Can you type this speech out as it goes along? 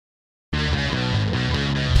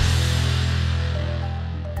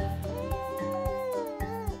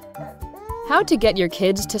How to get your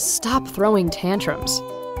kids to stop throwing tantrums.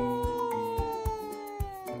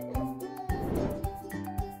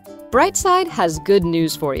 Brightside has good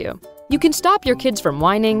news for you. You can stop your kids from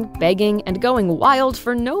whining, begging, and going wild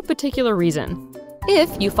for no particular reason,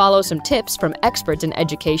 if you follow some tips from experts in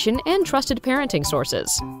education and trusted parenting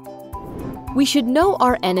sources. We should know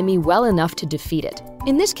our enemy well enough to defeat it.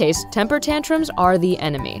 In this case, temper tantrums are the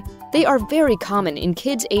enemy. They are very common in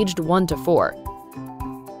kids aged 1 to 4.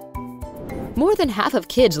 More than half of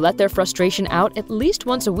kids let their frustration out at least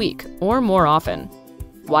once a week, or more often.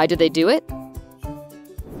 Why do they do it?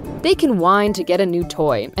 They can whine to get a new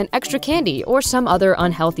toy, an extra candy, or some other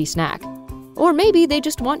unhealthy snack. Or maybe they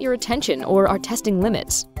just want your attention or are testing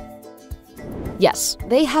limits. Yes,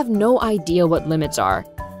 they have no idea what limits are,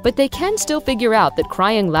 but they can still figure out that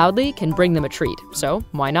crying loudly can bring them a treat, so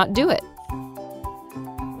why not do it?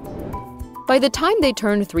 By the time they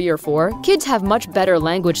turn 3 or 4, kids have much better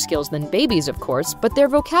language skills than babies, of course, but their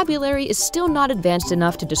vocabulary is still not advanced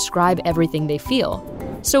enough to describe everything they feel.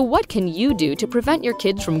 So what can you do to prevent your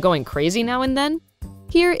kids from going crazy now and then?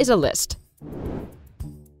 Here is a list.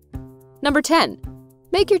 Number 10.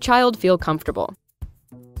 Make your child feel comfortable.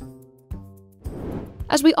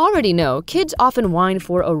 As we already know, kids often whine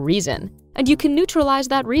for a reason, and you can neutralize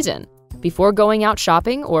that reason. Before going out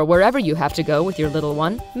shopping or wherever you have to go with your little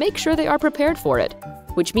one, make sure they are prepared for it,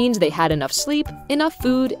 which means they had enough sleep, enough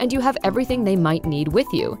food, and you have everything they might need with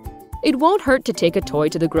you. It won't hurt to take a toy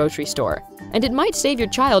to the grocery store, and it might save your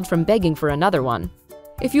child from begging for another one.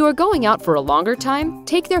 If you are going out for a longer time,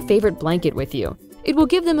 take their favorite blanket with you. It will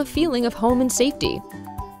give them a feeling of home and safety.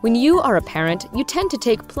 When you are a parent, you tend to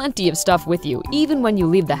take plenty of stuff with you, even when you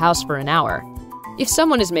leave the house for an hour. If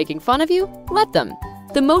someone is making fun of you, let them.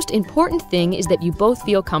 The most important thing is that you both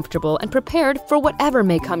feel comfortable and prepared for whatever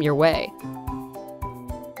may come your way.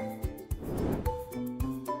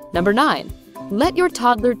 Number 9. Let your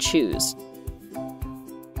toddler choose.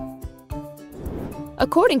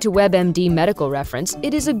 According to WebMD medical reference,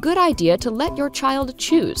 it is a good idea to let your child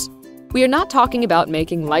choose. We are not talking about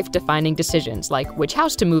making life-defining decisions like which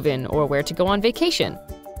house to move in or where to go on vacation.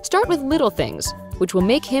 Start with little things, which will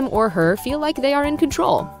make him or her feel like they are in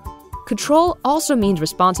control. Control also means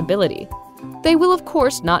responsibility. They will, of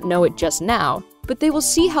course, not know it just now, but they will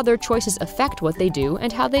see how their choices affect what they do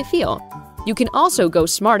and how they feel. You can also go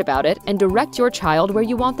smart about it and direct your child where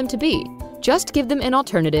you want them to be. Just give them an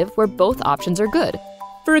alternative where both options are good.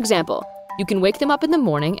 For example, you can wake them up in the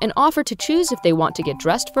morning and offer to choose if they want to get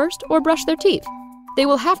dressed first or brush their teeth. They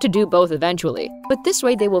will have to do both eventually, but this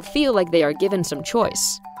way they will feel like they are given some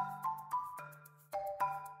choice.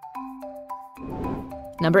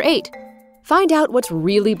 Number 8. Find out what's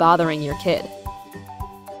really bothering your kid.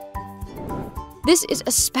 This is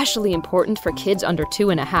especially important for kids under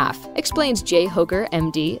 2.5, explains Jay Hooker,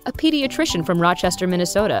 MD, a pediatrician from Rochester,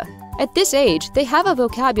 Minnesota. At this age, they have a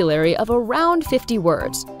vocabulary of around 50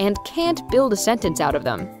 words and can't build a sentence out of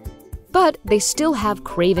them. But they still have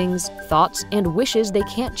cravings, thoughts, and wishes they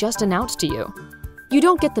can't just announce to you. You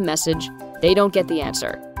don't get the message, they don't get the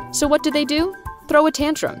answer. So what do? Throw a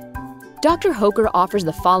tantrum. Dr. Hooker offers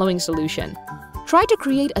the following solution. Try to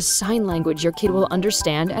create a sign language your kid will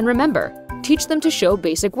understand and remember. Teach them to show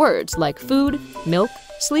basic words like food, milk,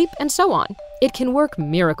 sleep, and so on. It can work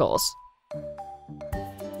miracles.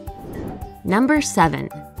 Number 7.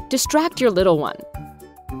 Distract your little one.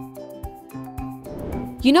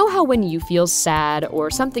 You know how when you feel sad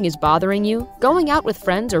or something is bothering you, going out with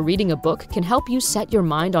friends or reading a book can help you set your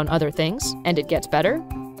mind on other things, and it gets better?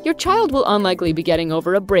 Your child will unlikely be getting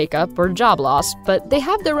over a breakup or job loss, but they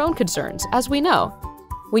have their own concerns, as we know.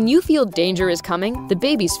 When you feel danger is coming, the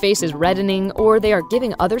baby's face is reddening, or they are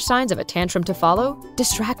giving other signs of a tantrum to follow,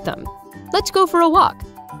 distract them. Let's go for a walk.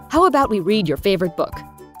 How about we read your favorite book?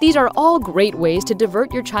 These are all great ways to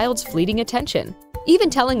divert your child's fleeting attention. Even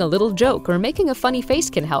telling a little joke or making a funny face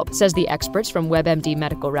can help, says the experts from WebMD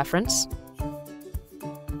medical reference.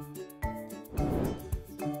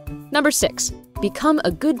 Number 6. Become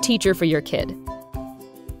a good teacher for your kid.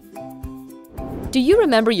 Do you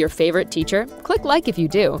remember your favorite teacher? Click like if you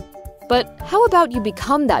do. But how about you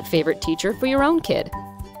become that favorite teacher for your own kid?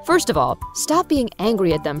 First of all, stop being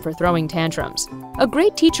angry at them for throwing tantrums. A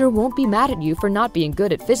great teacher won't be mad at you for not being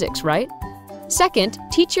good at physics, right? Second,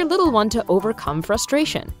 teach your little one to overcome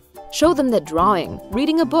frustration. Show them that drawing,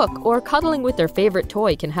 reading a book, or cuddling with their favorite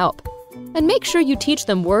toy can help. And make sure you teach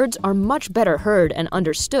them words are much better heard and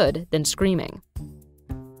understood than screaming.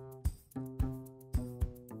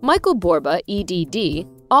 Michael Borba, EDD,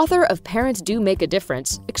 author of Parents Do Make a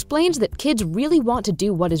Difference, explains that kids really want to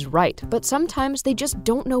do what is right, but sometimes they just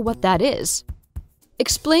don't know what that is.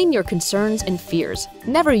 Explain your concerns and fears.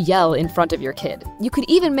 Never yell in front of your kid. You could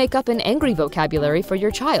even make up an angry vocabulary for your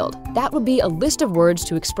child. That would be a list of words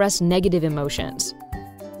to express negative emotions.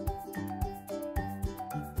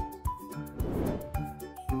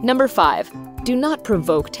 Number 5. Do not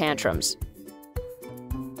provoke tantrums.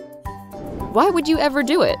 Why would you ever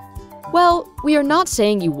do it? Well, we are not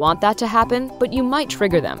saying you want that to happen, but you might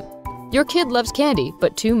trigger them. Your kid loves candy,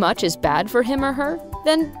 but too much is bad for him or her?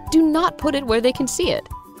 Then do not put it where they can see it.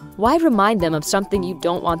 Why remind them of something you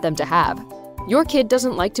don't want them to have? Your kid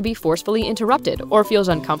doesn't like to be forcefully interrupted or feels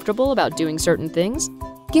uncomfortable about doing certain things.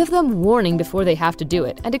 Give them warning before they have to do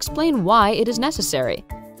it and explain why it is necessary.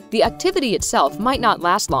 The activity itself might not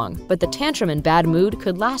last long, but the tantrum and bad mood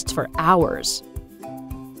could last for hours.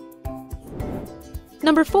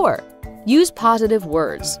 Number 4. Use positive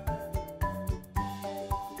words.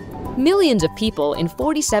 Millions of people in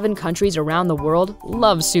 47 countries around the world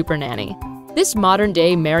love Super Nanny. This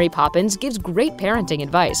modern-day Mary Poppins gives great parenting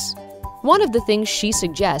advice. One of the things she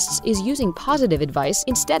suggests is using positive advice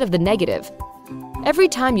instead of the negative. Every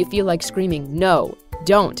time you feel like screaming "no,"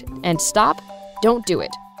 "don't," and "stop," don't do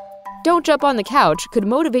it. "Don't jump on the couch" could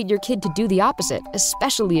motivate your kid to do the opposite,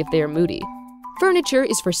 especially if they are moody. Furniture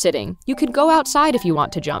is for sitting. You could go outside if you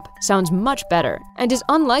want to jump. Sounds much better and is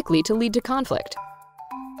unlikely to lead to conflict.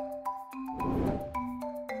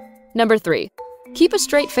 Number 3. Keep a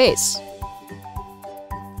straight face.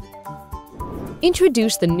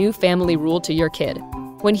 Introduce the new family rule to your kid.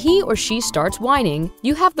 When he or she starts whining,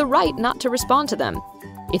 you have the right not to respond to them.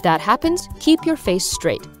 If that happens, keep your face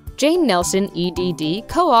straight. Jane Nelson, EDD,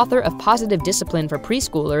 co-author of Positive Discipline for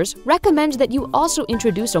Preschoolers, recommends that you also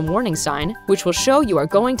introduce a warning sign, which will show you are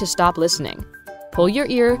going to stop listening. Pull your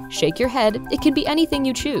ear, shake your head, it can be anything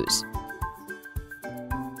you choose.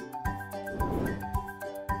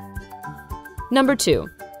 Number 2.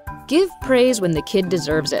 Give praise when the kid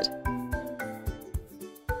deserves it.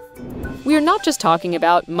 We are not just talking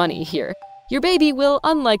about money here. Your baby will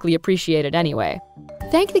unlikely appreciate it anyway.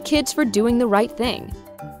 Thank the kids for doing the right thing.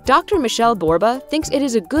 Dr. Michelle Borba thinks it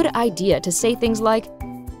is a good idea to say things like,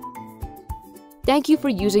 "Thank you for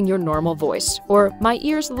using your normal voice," or "My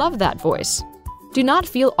ears love that voice." Do not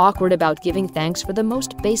feel awkward about giving thanks for the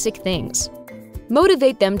most basic things.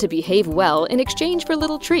 Motivate them to behave well in exchange for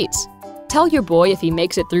little treats. Tell your boy if he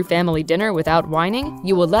makes it through family dinner without whining,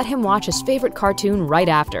 you will let him watch his favorite cartoon right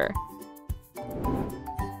after.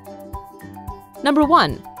 Number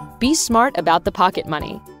 1. Be smart about the pocket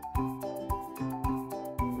money.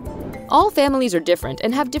 All families are different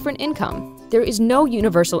and have different income. There is no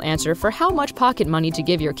universal answer for how much pocket money to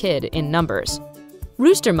give your kid in numbers.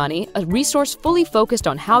 Rooster Money, a resource fully focused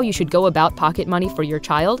on how you should go about pocket money for your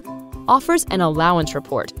child, offers an allowance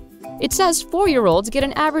report. It says 4-year-olds get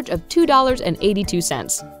an average of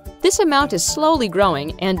 $2.82. This amount is slowly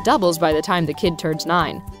growing and doubles by the time the kid turns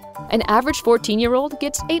 9. An average 14-year-old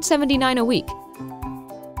gets $8.79 a week.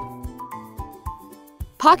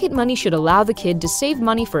 Pocket money should allow the kid to save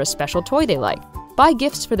money for a special toy they like, buy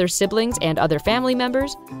gifts for their siblings and other family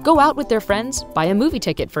members, go out with their friends, buy a movie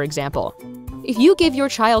ticket, for example. If you give your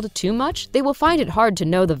child too much, they will find it hard to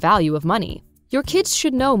know the value of money. Your kids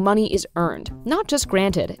should know money is earned, not just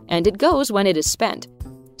granted, and it goes when it is spent.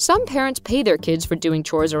 Some parents pay their kids for doing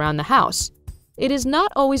chores around the house. It is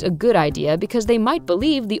not always a good idea because they might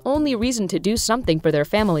believe the only reason to do something for their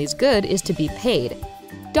family's good is to be paid.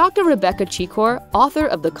 Dr. Rebecca Chikor, author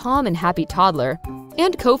of The Calm and Happy Toddler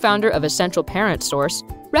and co-founder of Essential Parent Source,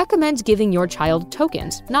 recommends giving your child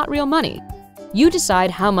tokens, not real money. You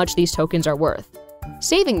decide how much these tokens are worth.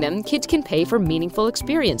 Saving them, kids can pay for meaningful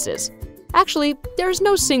experiences. Actually, there is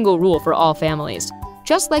no single rule for all families.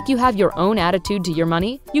 Just like you have your own attitude to your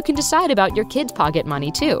money, you can decide about your kids' pocket money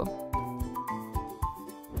too.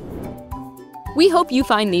 We hope you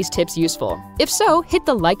find these tips useful. If so, hit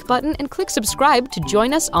the like button and click subscribe to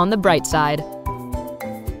join us on the bright side.